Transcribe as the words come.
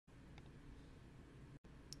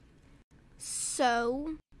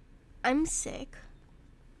So, I'm sick.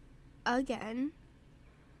 Again.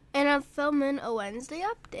 And I'm filming a Wednesday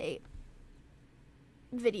update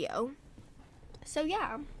video. So,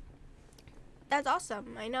 yeah. That's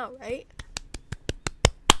awesome. I know, right?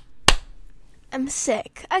 I'm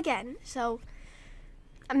sick. Again. So,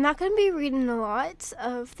 I'm not going to be reading a lot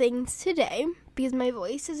of things today because my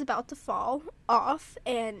voice is about to fall off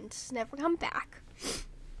and never come back.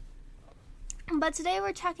 But today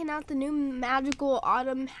we're checking out the new magical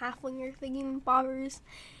autumn halflinger thingy bobbers.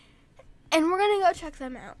 And we're going to go check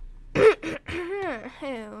them out.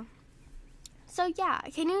 So yeah,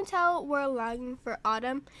 can you tell we're longing for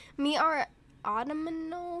autumn? Me are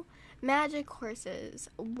autumnal magic horses.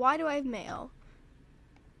 Why do I have mail?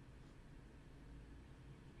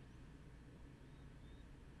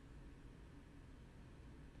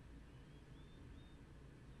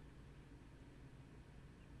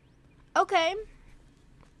 Okay.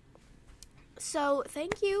 So,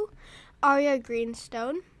 thank you, Arya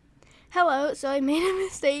Greenstone. Hello, so I made a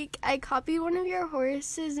mistake. I copied one of your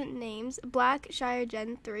horses' names, Blackshire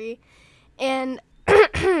Gen 3, and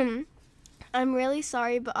I'm really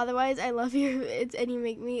sorry, but otherwise I love your vids and you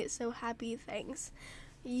make me so happy. Thanks.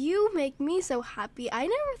 You make me so happy. I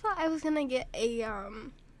never thought I was gonna get I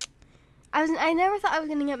never thought I was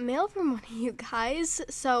gonna get mail from one of you guys,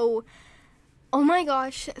 so oh my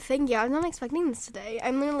gosh, thank you. I was not expecting this today.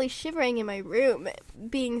 I'm literally shivering in my room,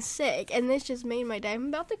 being sick, and this just made my day. I'm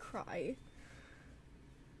about to cry.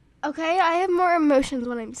 Okay, I have more emotions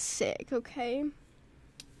when I'm sick, okay?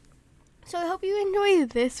 So I hope you enjoy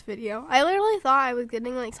this video. I literally thought I was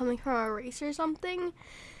getting like something from a race or something.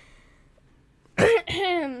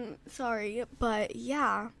 Sorry, but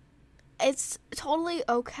yeah. It's totally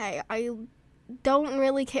okay. I don't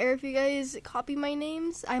really care if you guys copy my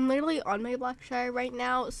names. I'm literally on my Blackshire right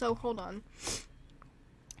now, so hold on.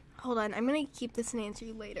 I'm gonna keep this and answer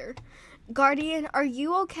you later. Guardian, are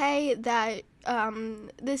you okay that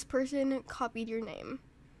this person copied your name?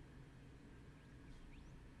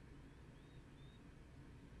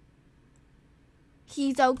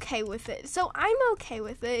 He's okay with it. So I'm okay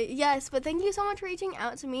with it, yes, but thank you so much for reaching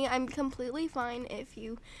out to me. I'm completely fine if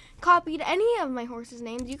you copied any of my horses'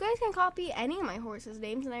 names. You guys can copy any of my horses'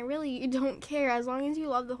 names, and I really don't care as long as you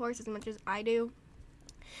love the horse as much as I do.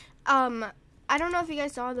 I don't know if you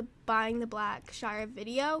guys saw the buying the Blackshire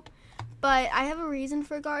video, but I have a reason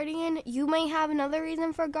for Guardian. You may have another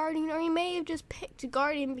reason for Guardian, or you may have just picked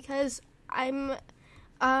Guardian because I'm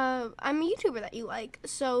a YouTuber that you like.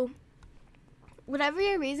 So whatever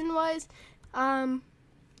your reason was, I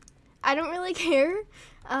don't really care,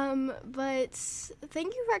 but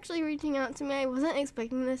thank you for actually reaching out to me. I wasn't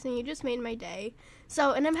expecting this, and you just made my day.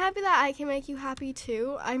 So, and I'm happy that I can make you happy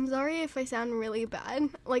too. I'm sorry if I sound really bad.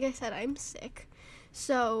 Like I said, I'm sick.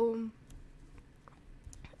 So,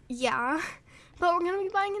 yeah. But we're going to be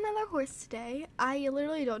buying another horse today. I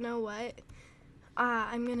literally don't know what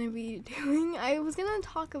I'm gonna be doing. I was gonna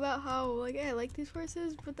talk about how like I like these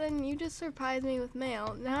horses, but then you just surprised me with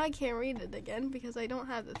mail. Now I can't read it again because I don't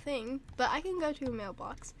have the thing, but I can go to a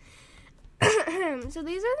mailbox. So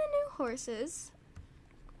these are the new horses.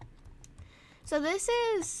 So this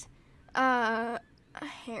is Hemera,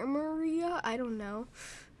 I don't know.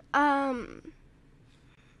 I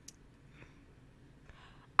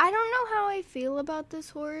don't know how I feel about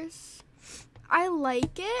this horse. I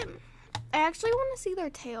like it. I actually want to see their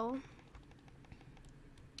tail.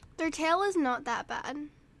 Their tail is not that bad.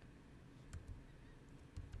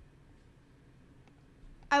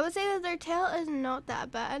 I would say that their tail is not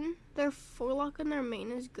that bad. Their forelock and their mane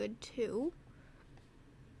is good too.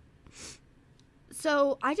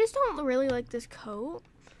 So I just don't really like this coat.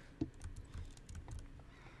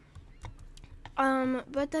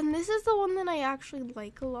 But then this is the one that I actually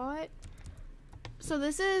like a lot. So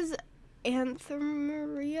this is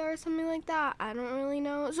Antheia or something like that. I don't really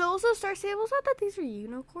know. So also Star Stable said that these are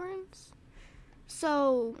unicorns.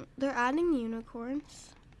 So they're adding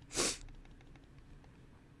unicorns.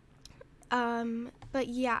 But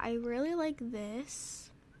yeah, I really like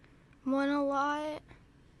this one a lot.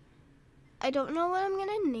 I don't know what I'm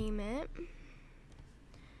gonna name it.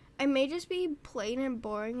 I may just be plain and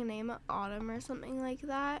boring and name it Autumn or something like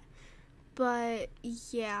that. But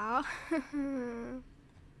yeah.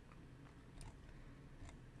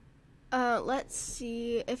 Let's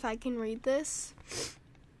see if I can read this.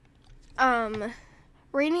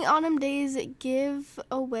 Rainy autumn days give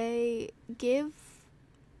way,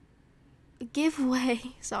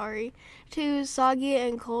 sorry, to soggy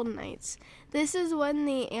and cold nights. This is when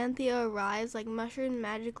the Antheia arrives, like mushrooms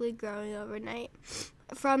magically growing overnight.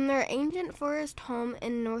 From their ancient forest home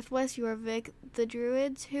in northwest Jorvik, the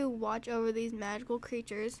druids who watch over these magical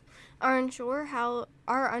creatures are unsure how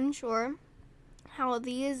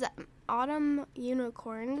these autumn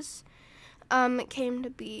unicorns came to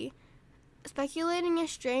be, speculating a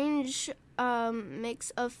strange mix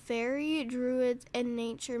of fairy, druids, and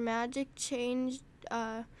nature magic changed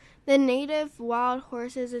the native wild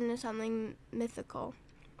horses into something mythical.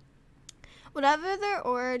 Whatever their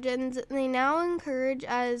origins, they now emerge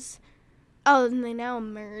as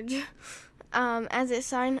a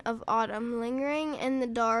sign of autumn, lingering in the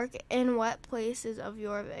dark and wet places of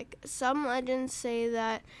Jorvik. Some legends say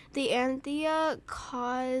that the Antheia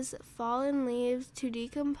cause fallen leaves to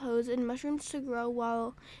decompose and mushrooms to grow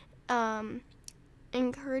while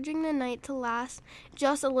encouraging the night to last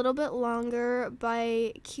just a little bit longer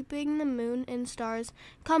by keeping the moon and stars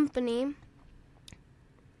company.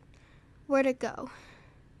 Where'd it go?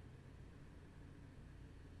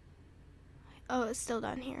 Oh, it's still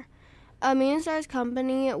down here. Moon and stars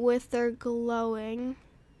company with their glowing,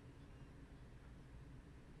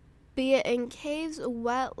 be it in caves,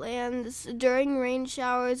 wetlands, during rain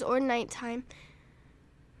showers, or nighttime.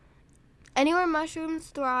 Anywhere mushrooms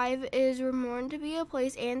thrive is rumored to be a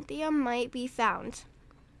place Antheia might be found.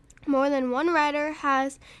 More than one writer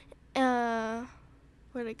has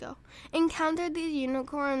encountered these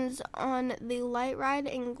unicorns on the light ride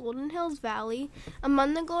in Golden Hills Valley.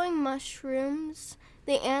 Among the glowing mushrooms,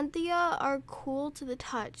 the Antheia are cool to the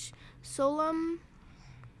touch, solemn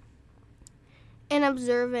and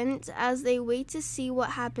observant as they wait to see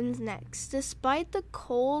what happens next. Despite the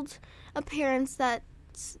cold appearance, that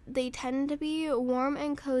they tend to be warm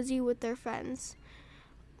and cozy with their friends.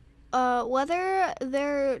 Whether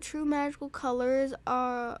their true magical colors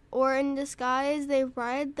are or in disguise, they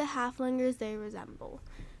ride the halflingers they resemble.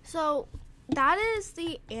 So that is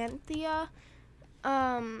the Antheia.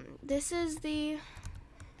 This is the.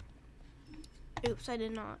 Oops, I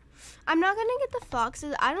did not. I'm not gonna get the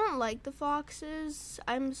foxes. I don't like the foxes.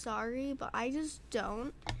 I'm sorry, but I just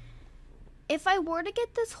don't. If I were to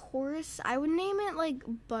get this horse, I would name it like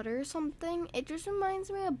Butter something. It just reminds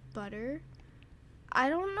me of butter. I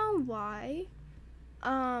don't know why.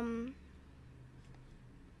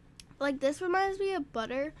 Like this reminds me of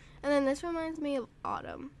butter, and then this reminds me of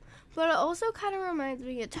autumn. But it also kind of reminds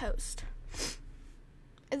me of toast.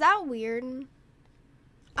 Is that weird?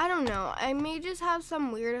 I don't know. I may just have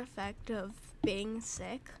some weird effect of being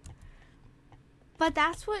sick. But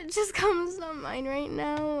that's what just comes to mind right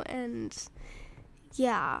now, and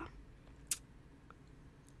yeah.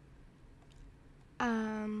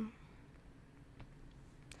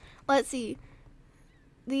 Let's see.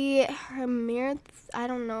 The Hemera, I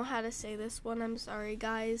don't know how to say this one, I'm sorry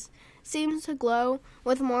guys, seems to glow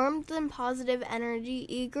with warmth and positive energy,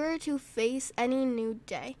 eager to face any new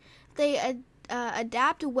day. They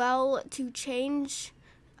adapt well to change,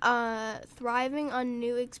 thriving on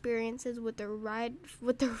new experiences with their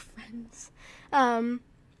friends.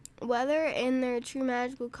 Whether in their true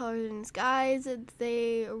magical colors and skies,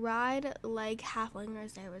 they ride like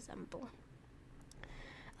halflingers they resemble.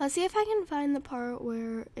 Let's see if I can find the part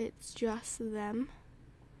where it's just them.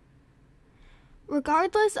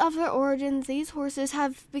 Regardless of their origins, these horses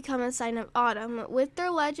have become a sign of autumn, with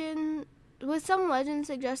some legends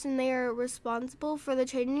suggesting they are responsible for the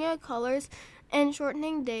changing of colors and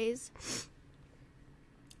shortening days.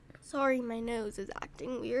 Sorry, my nose is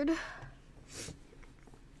acting weird.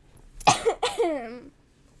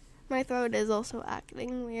 My throat is also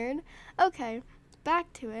acting weird. Okay,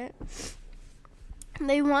 back to it.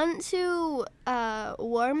 They want to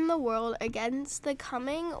warm the world against the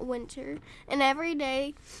coming winter, and every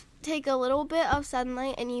day take a little bit of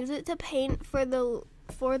sunlight and use it to paint for the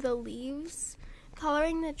leaves,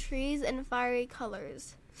 coloring the trees in fiery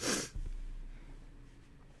colors.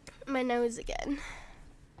 My nose again.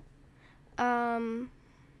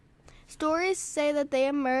 Stories say that they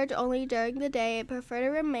emerge only during the day and prefer to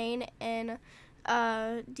remain in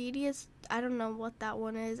devious. I don't know what that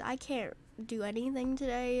one is. I can't do anything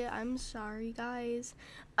today. I'm sorry, guys.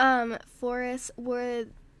 Forests where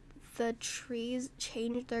the trees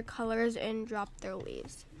change their colors and drop their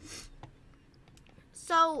leaves.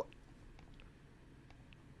 So,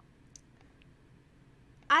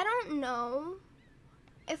 I don't know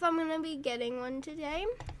if I'm going to be getting one today.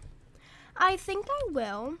 I think I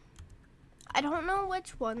will. I don't know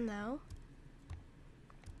which one, though.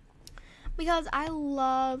 Because I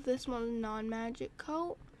love this one's non-magic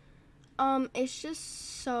coat. It's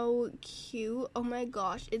just so cute. Oh my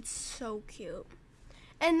gosh, it's so cute.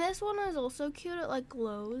 And this one is also cute. It like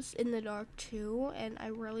glows in the dark too, and I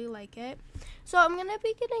really like it. So I'm gonna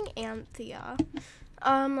be getting Antheia.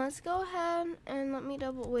 Let's go ahead and let me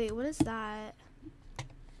wait, what is that?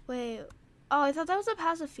 Wait. Oh, I thought that was a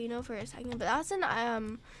Pasofino for a second, but that's an, I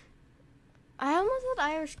almost said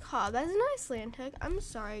Irish cob. That's an Icelandic. I'm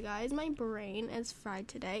sorry, guys. My brain is fried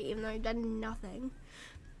today, even though I've done nothing.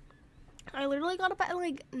 I literally got up at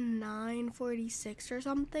like 9:46 or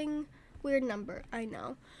something. Weird number, I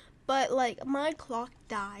know. But, like, my clock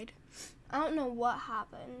died. I don't know what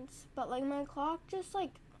happened, but, like, my clock just,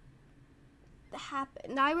 like,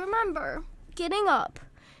 happened. I remember getting up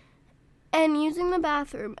and using the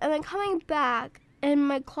bathroom and then coming back and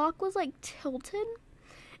my clock was like tilted,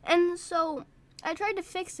 and so I tried to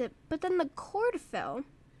fix it, but then the cord fell.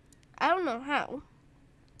 I don't know how.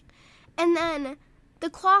 And then the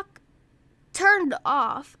clock turned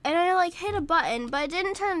off and I like hit a button, but it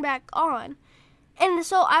didn't turn back on. And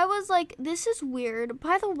so I was like, this is weird.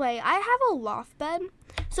 By the way, I have a loft bed,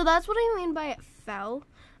 so that's what I mean by it fell.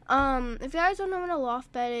 If you guys don't know what a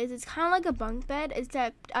loft bed is, it's kind of like a bunk bed,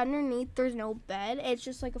 except underneath there's no bed. It's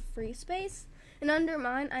just like a free space. And under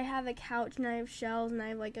mine, I have a couch and I have shelves and I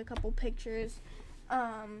have like a couple pictures,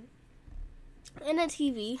 and a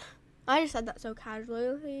TV. I just said that so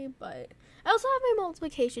casually, but I also have my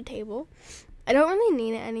multiplication table. I don't really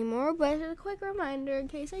need it anymore, but it's a quick reminder in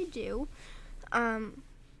case I do.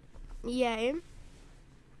 Yay.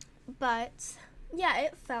 But, yeah,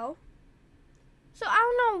 it fell. So I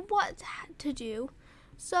don't know what to do.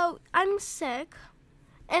 So I'm sick.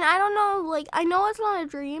 And I don't know, like, I know it's not a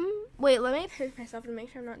dream. Wait, let me pinch myself to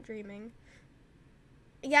make sure I'm not dreaming.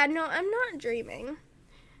 Yeah, no, I'm not dreaming.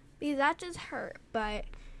 Because that just hurt. But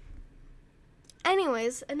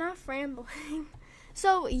anyways, enough rambling.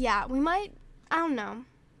 So, yeah, we might, I don't know.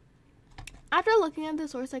 After looking at the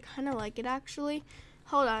source, I kind of like it, actually.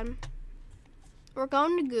 Hold on. We're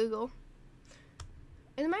going to Google.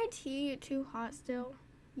 Is my tea too hot still?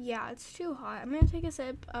 Yeah, it's too hot. I'm going to take a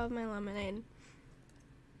sip of my lemonade.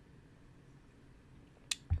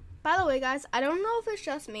 By the way, guys, I don't know if it's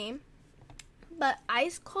just me, but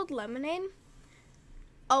ice cold lemonade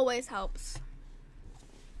always helps.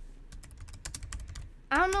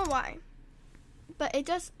 I don't know why, but it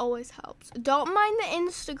just always helps. Don't mind the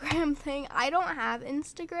Instagram thing. I don't have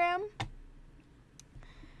Instagram.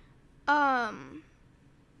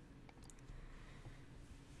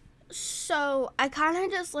 So I kind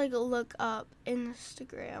of just like look up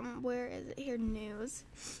Instagram. Where is it here? News.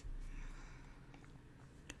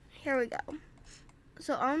 Here we go.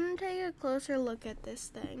 So I'm gonna take a closer look at this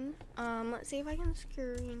thing. Let's see if I can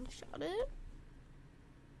screenshot it.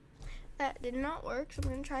 That did not work, so I'm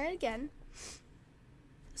gonna try it again.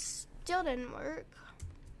 Still didn't work.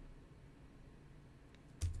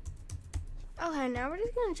 Okay, now we're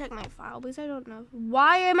just gonna check my file because I don't know.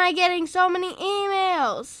 Why am I getting so many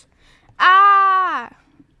emails?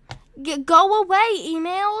 Go away,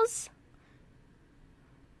 emails.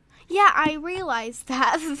 Yeah, I realized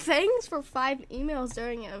that. Thanks for 5 emails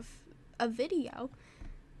during a video.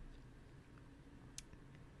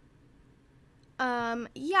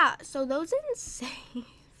 Yeah, so those didn't save.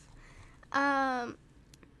 Why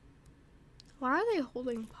are they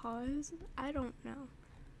holding pause? I don't know.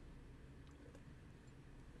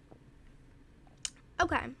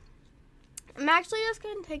 Okay. I'm actually just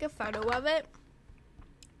going to take a photo of it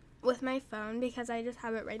with my phone because I just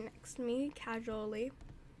have it right next to me casually.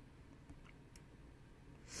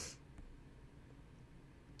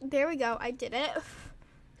 There we go. I did it.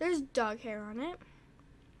 There's dog hair on it.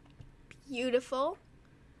 Beautiful.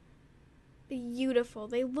 Beautiful.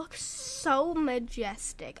 They look so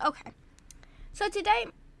majestic. Okay. So today,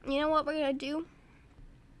 you know what we're going to do?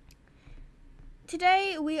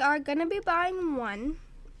 Today, we are going to be buying one.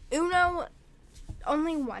 Uno,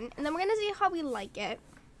 only one. And then we're going to see how we like it.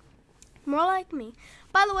 More like me.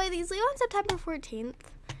 By the way, these leave on September 14th.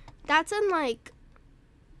 That's in like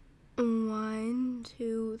 1,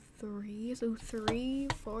 2, 3. So 3,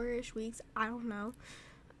 4-ish weeks. I don't know.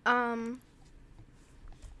 But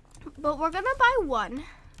we're going to buy one.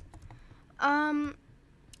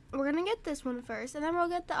 We're going to get this one first. And then we'll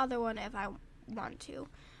get the other one if I want to.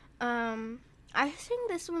 I think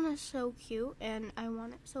this one is so cute, and I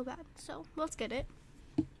want it so bad. So, let's get it.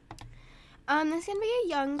 This is going to be a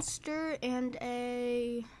youngster and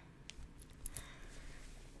a...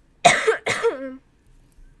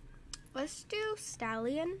 Let's do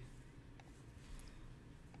stallion.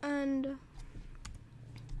 And...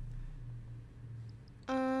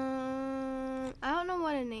 I don't know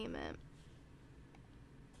what to name it.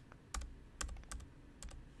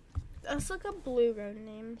 Let's look up Blue Road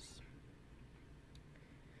names.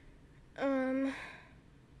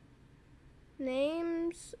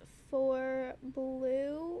 Names for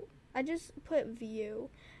Blue I just put view.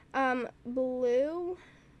 Blue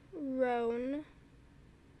roan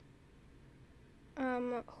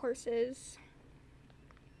horses.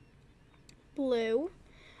 Blue.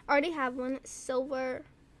 Already have one. Silver.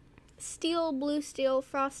 Steel, blue steel,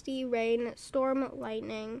 frosty, rain, storm,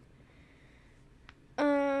 lightning.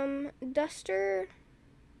 Duster,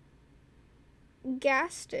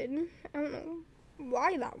 Gaston. I don't know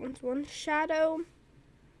why that one's one. Shadow.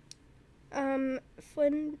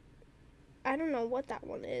 Flynn. I don't know what that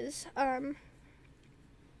one is.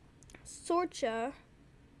 Sorcha.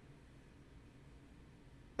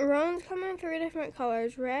 Roans come in 3 different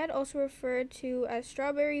colors. Red, also referred to as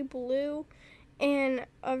strawberry, blue, and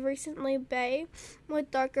recently bay, with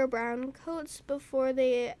darker brown coats before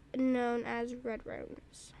they known as red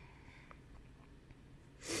roans.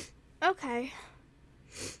 Okay.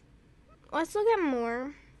 Let's look at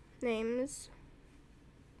more names.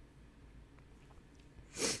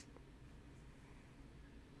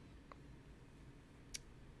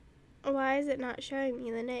 Why is it not showing me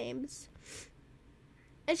the names?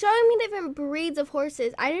 It's showing me different breeds of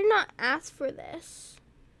horses. I did not ask for this.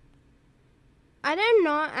 I did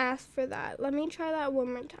not ask for that. Let me try that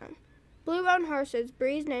one more time. Blue roan horses,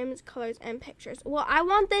 breeds, names, colors, and pictures. Well, I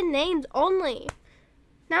want the names only.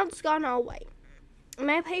 Now it's gone all white.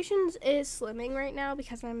 My patience is slimming right now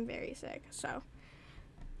because I'm very sick. So,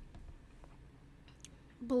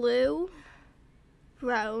 blue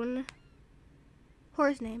roan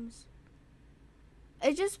horse names.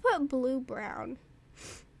 I just put blue brown.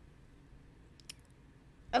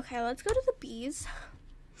 Okay, let's go to the bees.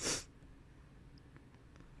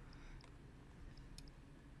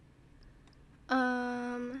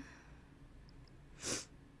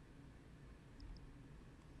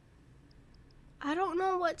 I don't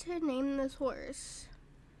know what to name this horse.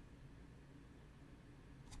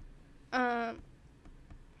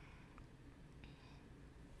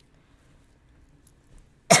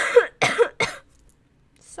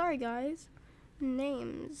 Sorry, guys.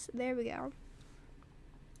 Names. There we go.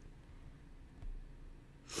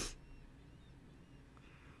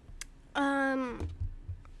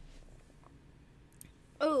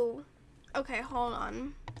 Oh. Okay, hold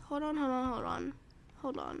on. Hold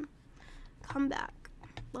on. Come back.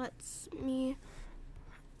 It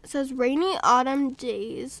says rainy autumn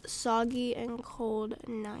days, soggy and cold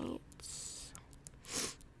nights.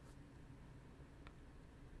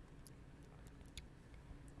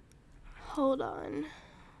 Hold on.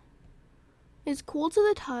 It's cool to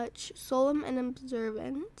the touch, solemn and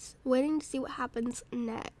observant, waiting to see what happens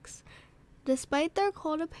next. Despite their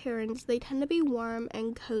cold appearance, they tend to be warm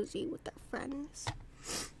and cozy with their friends.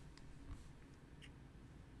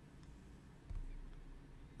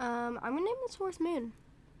 I'm gonna name this horse Moon.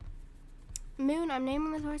 I'm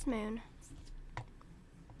naming this horse Moon.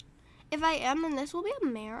 If I am, then this will be a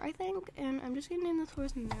mare, I think, and I'm just gonna name this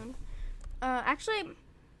horse Moon. Actually,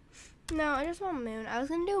 no, I just want Moon. I was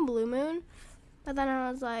gonna do a Blue Moon, but then I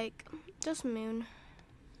was like, just Moon.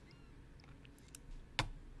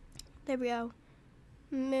 There we go.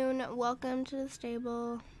 Moon, welcome to the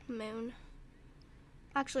stable, Moon.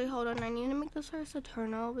 Actually, hold on, I need to make this horse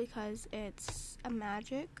eternal because it's a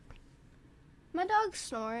magic. My dog's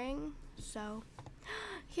snoring, so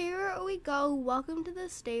here we go. Welcome to the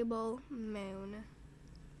stable, Moon.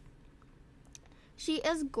 She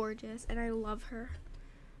is gorgeous, and I love her.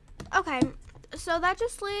 Okay, so that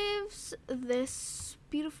just leaves this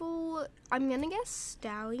beautiful, I'm gonna guess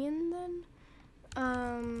stallion then.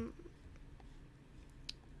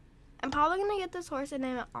 I'm probably gonna get this horse and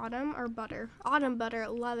name it Autumn or Butter. Autumn Butter,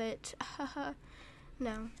 love it.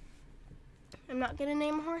 No. I'm not gonna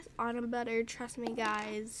name a horse Autumn Butter, trust me,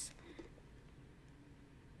 guys.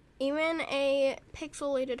 Even a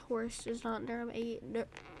pixelated horse does not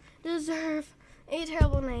deserve a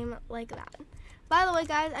terrible name like that. By the way,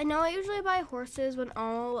 guys, I know I usually buy horses when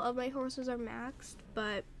all of my horses are maxed,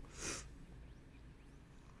 but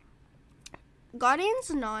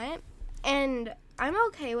Guardian's not, and I'm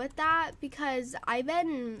okay with that because I've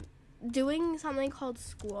been doing something called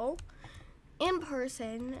school in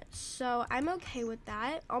person, so I'm okay with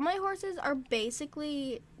that. All my horses are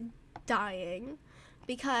basically dying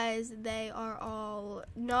because they are all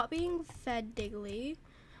not being fed daily.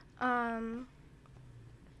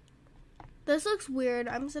 This looks weird.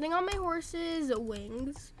 I'm sitting on my horse's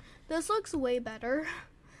wings. This looks way better.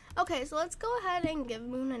 Okay, so let's go ahead and give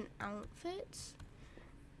Moon an outfit.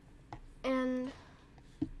 And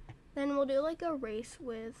then we'll do like a race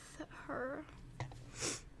with her.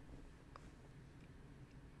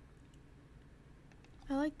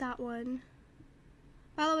 I like that one.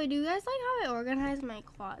 By the way, do you guys like how I organize my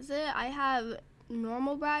closet? I have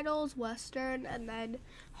normal bridles, Western, and then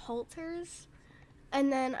halters.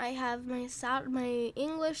 And then I have my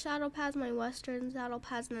English saddle pads, my Western saddle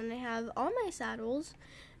pads, and then I have all my saddles.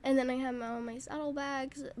 And then I have all my saddle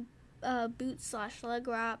bags, boots / leg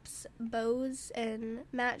wraps, bows, and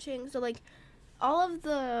matching. So like all of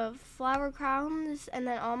the flower crowns, and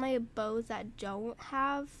then all my bows that don't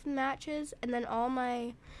have matches, and then all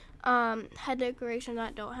my head decorations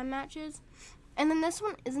that don't have matches. And then this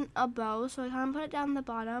one isn't a bow, so I kind of put it down the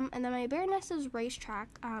bottom. And then my Baroness's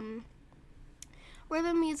racetrack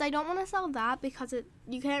ribbon, because I don't want to sell that because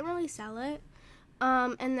you can't really sell it.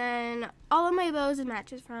 And then all of my bows and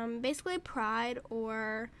matches from basically Pride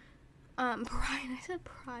or Pride. I said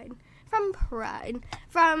Pride. From Pride.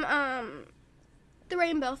 From the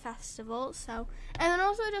Rainbow Festival. So, and then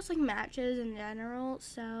also just like matches in general.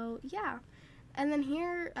 So yeah. And then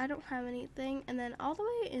here I don't have anything. And then all the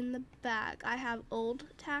way in the back I have old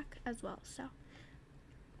tack as well. So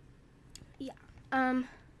yeah.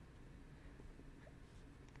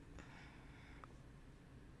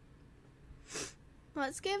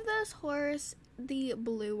 Let's give this horse the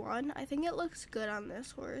blue one. I think it looks good on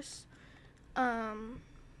this horse.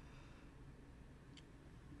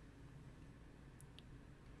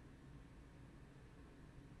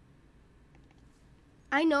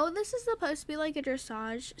 I know this is supposed to be like a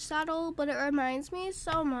dressage saddle, but it reminds me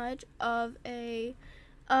so much of a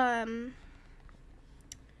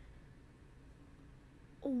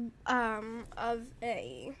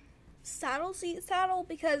saddle seat saddle,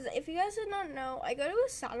 because if you guys did not know, I go to a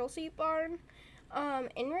saddle seat barn.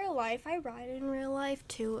 In real life, I ride in real life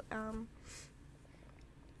too.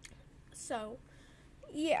 So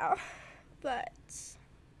yeah, but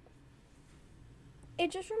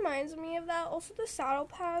it just reminds me of that. Also, the saddle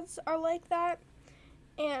pads are like that,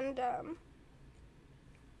 and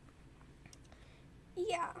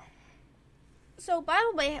yeah. So, by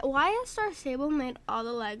the way, YSR Stable made all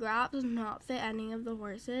the leg wraps not fit any of the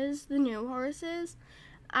horses, the new horses.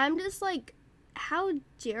 I'm just like, how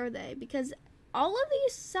dare they? Because all of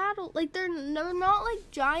these saddle, like, they're not like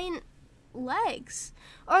giant legs,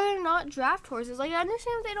 or they're not draft horses. Like, I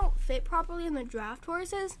understand if they don't fit properly in the draft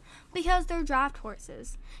horses because they're draft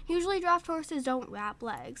horses. Usually, draft horses don't wrap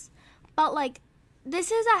legs, but like, this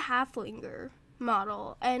is a halflinger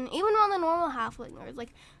model, and even on the normal halflingers,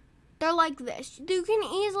 like, they're like this. You can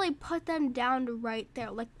easily put them down right there.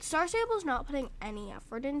 Like, Star Stable's not putting any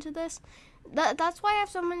effort into this. That's why I have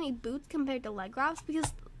so many boots compared to leg wraps,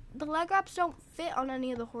 because the leg wraps don't fit on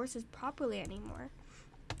any of the horses properly anymore.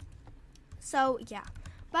 So, yeah.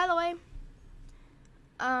 By the way,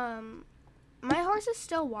 my horse is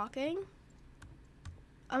still walking.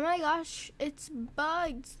 Oh my gosh, it's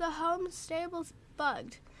bugged. The home stable's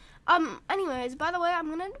bugged. Anyways, by the way, I'm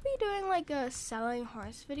gonna be doing like a selling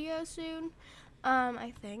horse video soon,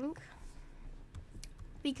 I think,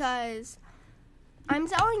 because I'm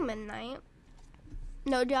selling Midnight,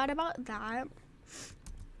 no doubt about that,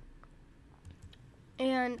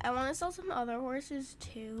 and I want to sell some other horses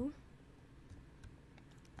too,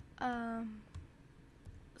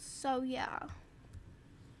 so yeah,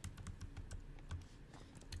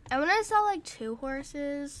 I want to sell like 2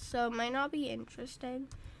 horses, so it might not be interesting.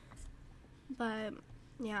 But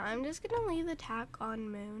yeah, I'm just gonna leave the tack on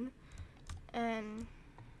Moon, and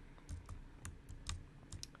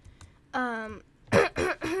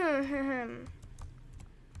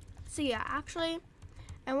so yeah, actually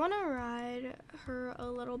I want to ride her a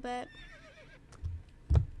little bit.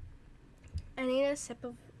 I need a sip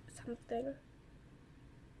of something.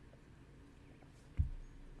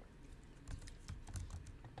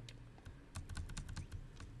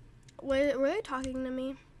 Were they talking to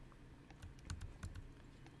me?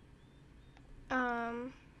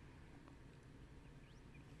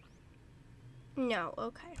 No,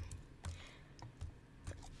 okay.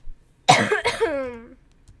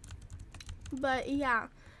 But yeah,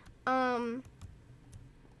 I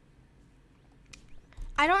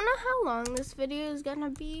don't know how long this video is gonna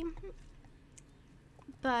be,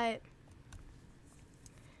 but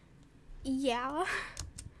yeah.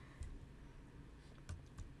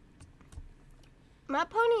 My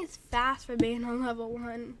pony is fast for being on level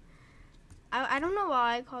 1. I don't know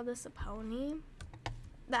why I call this a pony.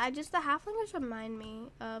 The halflingers remind me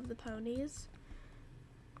of the ponies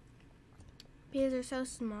because they're so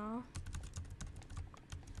small.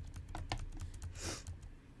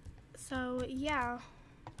 So yeah.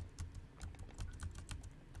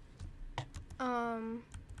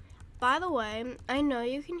 By the way, I know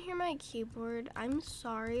you can hear my keyboard. I'm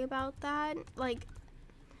sorry about that. Like,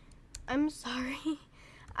 I'm sorry.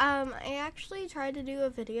 I actually tried to do a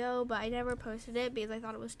video, but I never posted it because I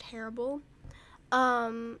thought it was terrible.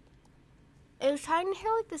 It was trying to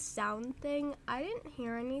hear like the sound thing. I didn't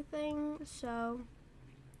hear anything, so.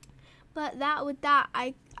 But with that,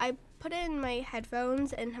 I put it in my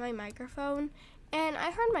headphones and my microphone, and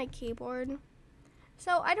I heard my keyboard.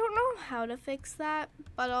 So I don't know how to fix that,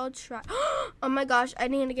 but I'll try. Oh my gosh, I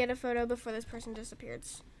need to get a photo before this person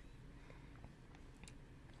disappears.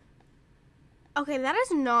 Okay, that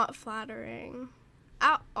is not flattering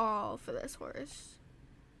at all for this horse.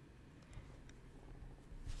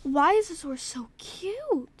 Why is this horse so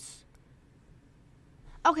cute?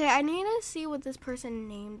 Okay, I need to see what this person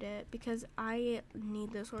named it because I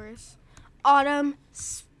need this horse. Autumn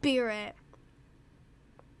Spirit.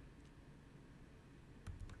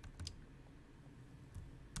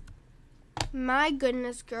 My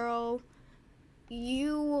goodness, girl.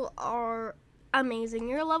 You are amazing.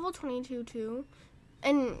 You're level 22 too.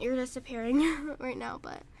 And you're disappearing right now,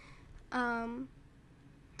 but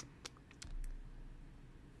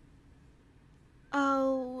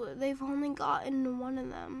oh, they've only gotten one of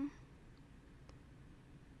them.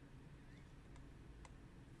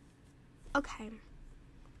 Okay.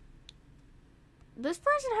 This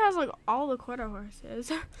person has like all the quarter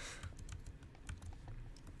horses.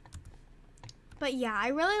 But yeah, I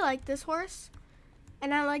really like this horse.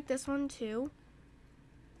 And I like this one too.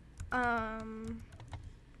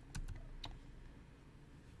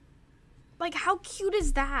 Like, how cute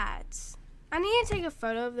is that? I need to take a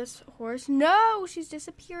photo of this horse. No, she's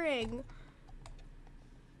disappearing.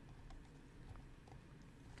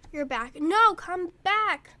 You're back. No, come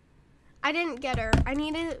back. I didn't get her. I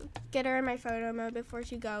need to get her in my photo mode before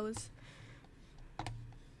she goes.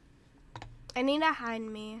 I need to hide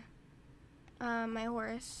me. My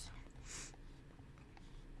horse.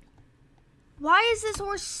 Why is this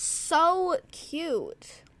horse so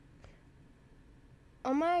cute?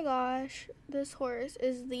 Oh my gosh, this horse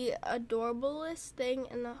is the adorablest thing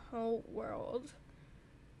in the whole world.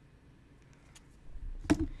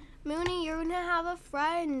 Mooney, you're gonna have a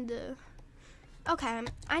friend. Okay,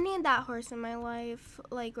 I need that horse in my life,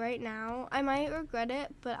 like right now. I might regret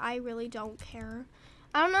it, but I really don't care.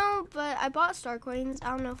 I don't know, but I bought star coins. I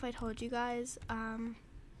don't know if I told you guys. Not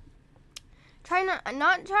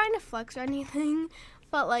trying to flex or anything,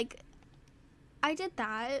 but like, I did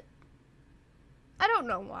that. I don't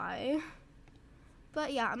know why.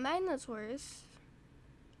 But yeah, I'm buying this horse.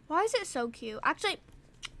 Why is it so cute? Actually,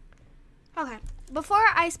 okay. Before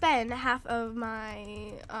I spend half of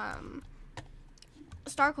my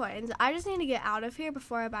star coins, I just need to get out of here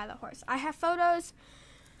before I buy the horse. I have photos.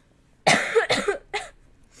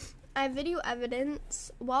 I have video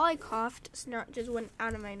evidence. While I coughed, snot just went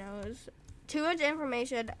out of my nose. Too much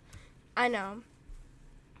information, I know.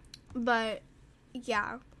 But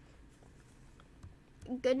yeah.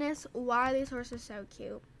 Goodness, why are these horses so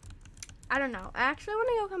cute? I don't know. I actually want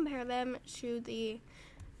to go compare them to the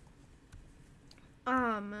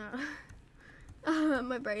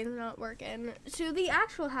my brain's not working. To the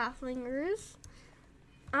actual halflingers.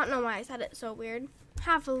 I don't know why I said it so weird.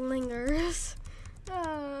 Halflingers.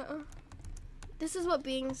 This is what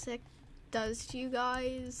being sick does to you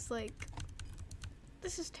guys. Like,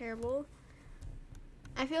 this is terrible.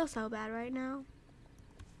 I feel so bad right now.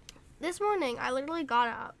 This morning, I literally got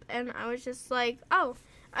up, and I was just like, oh,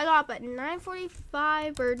 I got up at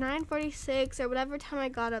 9:45 or 9:46 or whatever time I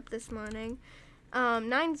got up this morning.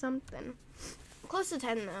 9 something. Close to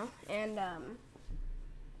 10, though. And,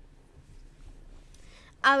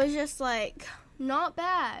 I was just like, not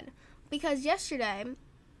bad. Because yesterday,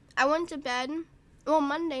 I went to bed, well,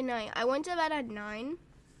 Monday night, I went to bed at 9.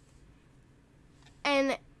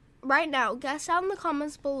 And right now, guess down in the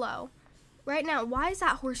comments below. Right now, why is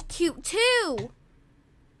that horse cute too?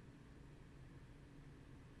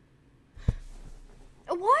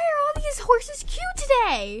 Why are all these horses cute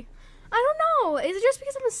today? I don't know. Is it just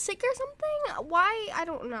because I'm sick or something? Why? I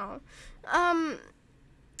don't know.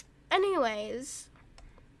 Anyways.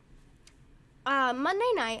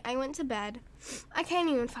 Monday night, I went to bed. I can't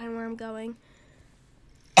even find where I'm going.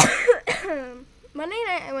 Monday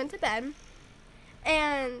night, I went to bed.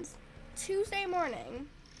 And Tuesday morning,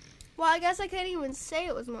 well, I guess I can't even say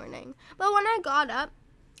it was morning. But when I got up,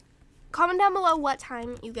 comment down below what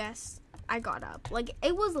time you guess I got up. Like,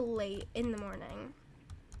 it was late in the morning.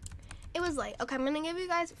 It was late. Okay, I'm going to give you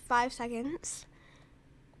guys 5 seconds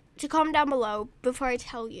to comment down below before I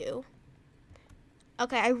tell you.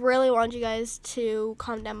 Okay, I really want you guys to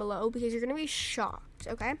comment down below because you're going to be shocked.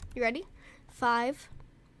 Okay, you ready? 5,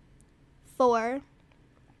 4,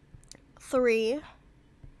 3,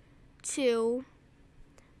 2,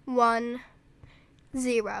 1,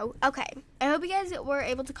 0. Okay, I hope you guys were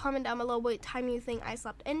able to comment down below what time you think I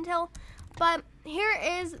slept until, but here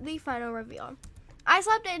is the final reveal. I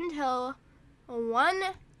slept until 1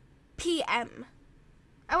 p.m.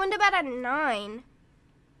 I went to bed at 9.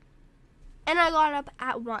 And I got up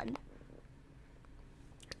at 1.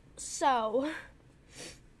 So,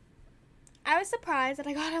 I was surprised that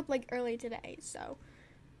I got up like early today. So,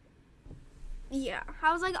 yeah.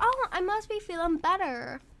 I was like, oh, I must be feeling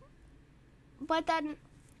better. But then,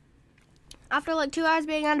 after like 2 hours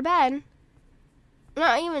being out of bed,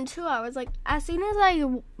 not even 2 hours, like as soon as I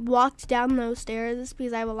walked down those stairs,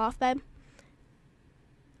 because I have a loft bed,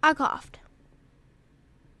 I coughed.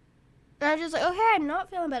 And I was just like, okay, I'm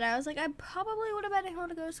not feeling better. I was like, I probably would have been able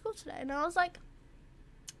to go to school today. And I was like,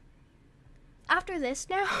 after this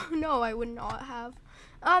now, no, I would not have.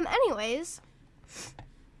 Anyways,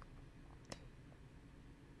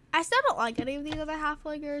 I still don't like any of these other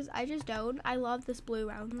half-flankers. I just don't. I love this blue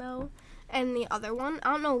round, though. And the other one,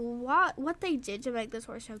 I don't know what they did to make this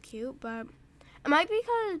horse so cute, but it might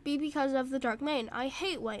be because of the dark mane. I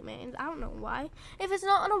hate white manes. I don't know why. If it's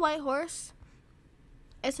not on a white horse,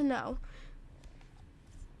 it's a no.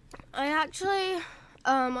 I actually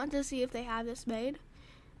want to see if they have this made.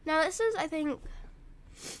 Now this is, I think,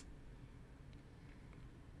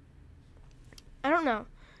 I don't know.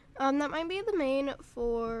 That might be the mane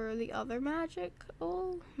for the other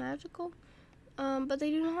magical. But they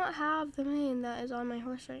do not have the mane that is on my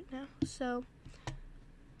horse right now. So,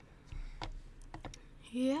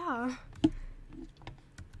 yeah.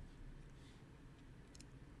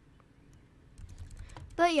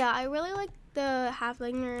 But yeah, I really like the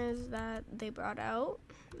halflingers that they brought out,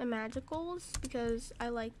 the magicals, because I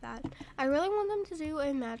like that. I really want them to do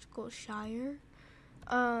a magical shire.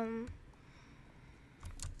 I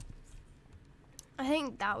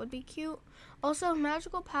think that would be cute. Also,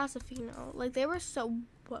 magical Pacifino. Like, they were so,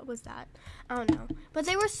 what was that? I don't know. But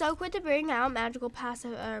they were so quick to bring out magical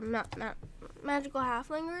magical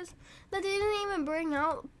halflingers that they didn't even bring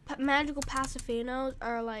out magical Pacifinos,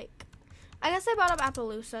 or like, I guess they brought up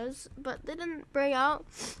Appaloosas, but they didn't bring out,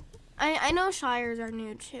 I know shires are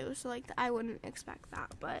new too, so like, I wouldn't expect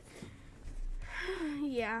that, but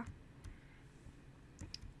yeah.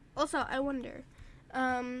 Also, I wonder,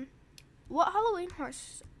 what Halloween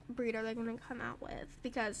horse breed are they going to come out with?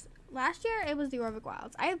 Because last year it was the Orvik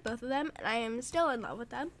Wilds. I have both of them, and I am still in love with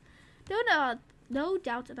them. No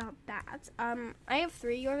doubt about that. I have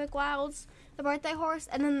 3 Orvik Wilds, the birthday horse,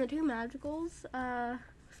 and then the 2 magicals.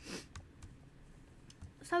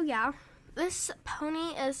 So yeah, this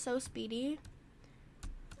pony is so speedy.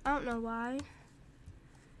 I don't know why,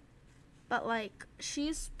 but like,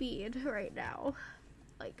 she's speed right now.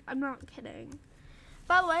 Like, I'm not kidding.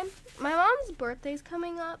 By the way, my mom's birthday's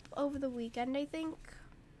coming up over the weekend, I think.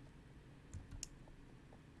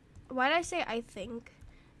 Why did I say I think?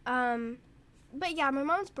 But yeah, my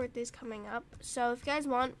mom's birthday's coming up. So if you guys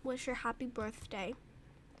want, wish her happy birthday.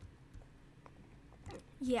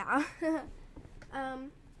 Yeah.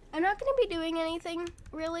 I'm not going to be doing anything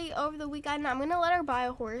really over the weekend. I'm going to let her buy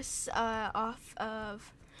a horse off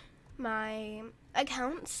of my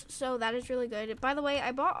accounts, so that is really good. By the way,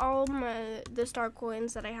 I bought all the star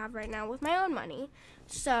coins that I have right now with my own money,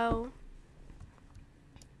 so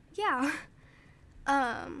yeah.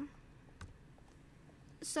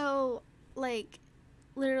 So like,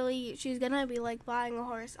 literally, she's gonna be like buying a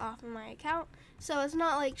horse off of my account, so it's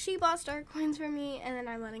not like she bought star coins for me and then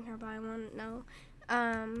I'm letting her buy one. No,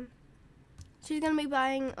 she's gonna be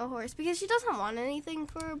buying a horse because she doesn't want anything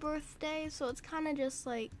for her birthday, so it's kind of just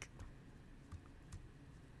like,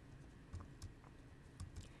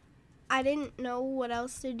 I didn't know what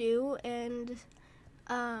else to do, and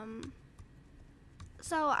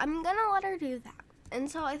so I'm gonna let her do that.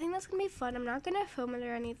 And so I think that's gonna be fun. I'm not gonna film it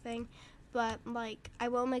or anything, but like, I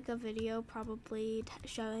will make a video probably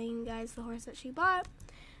showing you guys the horse that she bought.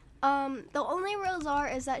 The only rules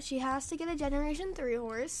is that she has to get a Generation 3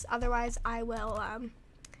 horse, otherwise I will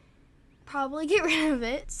probably get rid of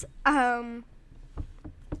it,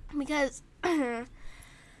 because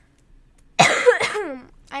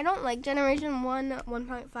I don't like Generation 1,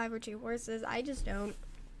 1.5, or 2 horses. I just don't.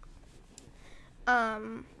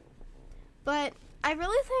 But I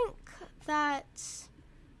really think that,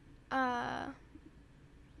 I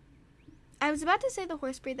was about to say the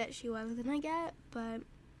horse breed that she was gonna get, but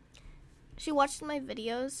she watched my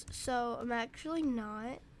videos, so I'm actually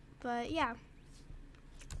not. But yeah.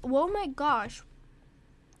 Oh my gosh.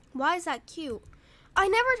 Why is that cute? I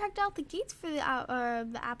never checked out the gates for the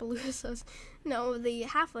Appaloosas. No, the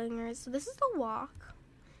halflingers. So this is the walk,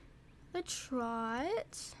 the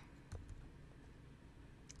trot,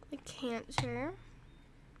 the canter,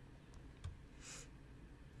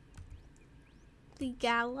 the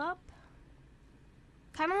gallop,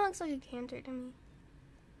 Kind of looks like a canter to me.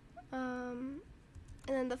 And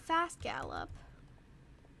then the fast gallop.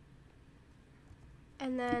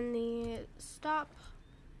 And then the stop.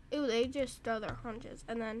 Ooh, they just throw their haunches.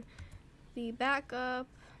 And then the backup.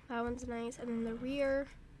 That one's nice. And then the rear.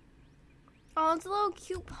 Oh, it's a little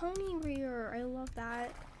cute pony rear. I love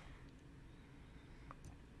that.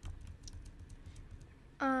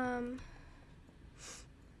 And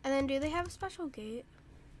then do they have a special gate?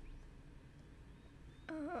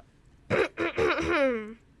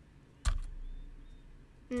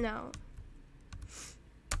 No.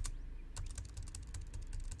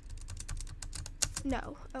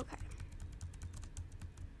 No. Okay.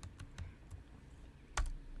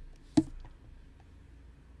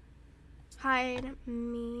 Hide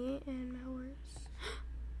me and my horse.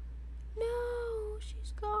 No,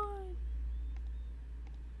 she's gone.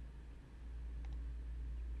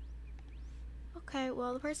 Okay,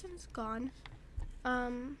 well, the person's gone.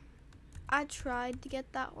 I tried to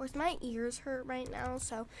get that horse. My ears hurt right now,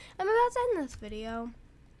 so I'm about to end this video.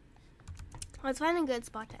 Let's find a good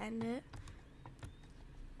spot to end it.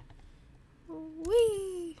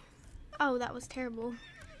 Whee! Oh, that was terrible.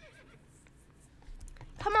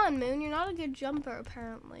 Come on, Moon. You're not a good jumper,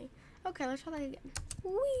 apparently. Okay, let's try that again.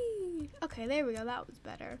 Whee! Okay, there we go. That was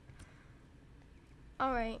better.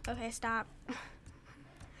 Alright. Okay, stop.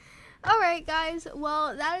 Alright, guys.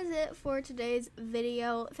 Well, that is it for today's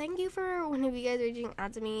video. Thank you for one of you guys reaching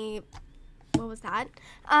out to me. What was that?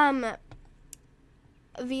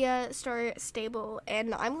 Via Star Stable.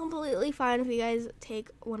 And I'm completely fine if you guys take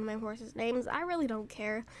one of my horses' names. I really don't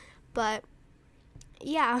care. But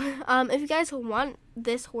yeah, if you guys want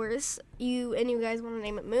this horse, you guys want to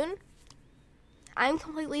name it Moon, I'm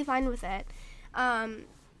completely fine with it.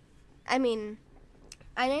 I mean,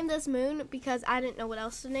 I named this Moon because I didn't know what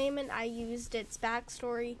else to name it. I used its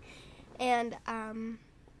backstory, and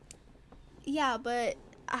yeah, but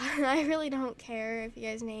I really don't care if you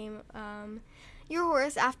guys name your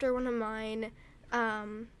horse after one of mine.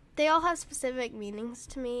 They all have specific meanings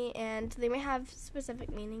to me, and they may have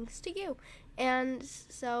specific meanings to you. And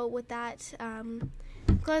so with that,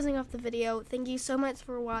 closing off the video, thank you so much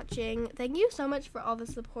for watching. Thank you so much for all the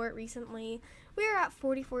support recently. We are at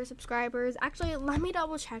 44 subscribers. Actually, let me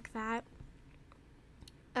double check that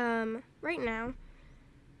right now.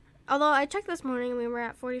 Although I checked this morning and we were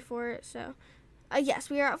at 44, so yes,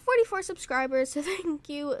 we are at 44 subscribers, so thank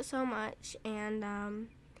you so much. And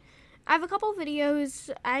I have a couple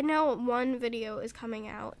videos. I know one video is coming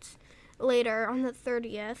out later on the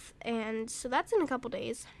 30th, and so that's in a couple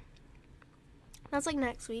days. That's like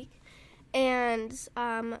next week. And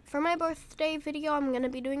for my birthday video, I'm going to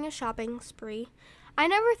be doing a shopping spree. I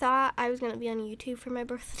never thought I was going to be on YouTube for my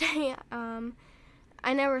birthday.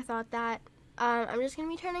 I never thought that. I'm just going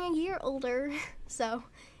to be turning a year older. So,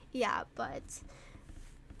 yeah, but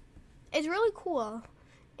it's really cool.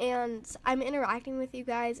 And I'm interacting with you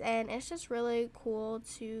guys, and it's just really cool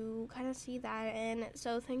to kind of see that. And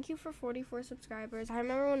so thank you for 44 subscribers. I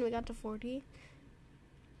remember when we got to 40.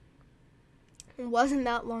 It wasn't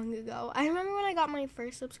that long ago. I remember when I got my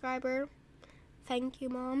first subscriber. Thank you,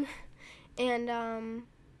 Mom. And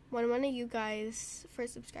when one of you guys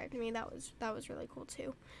first subscribed to me, that was really cool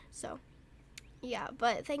too. So yeah,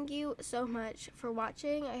 but thank you so much for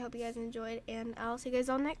watching. I hope you guys enjoyed, and I'll see you guys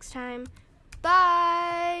all next time.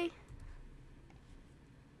 Bye!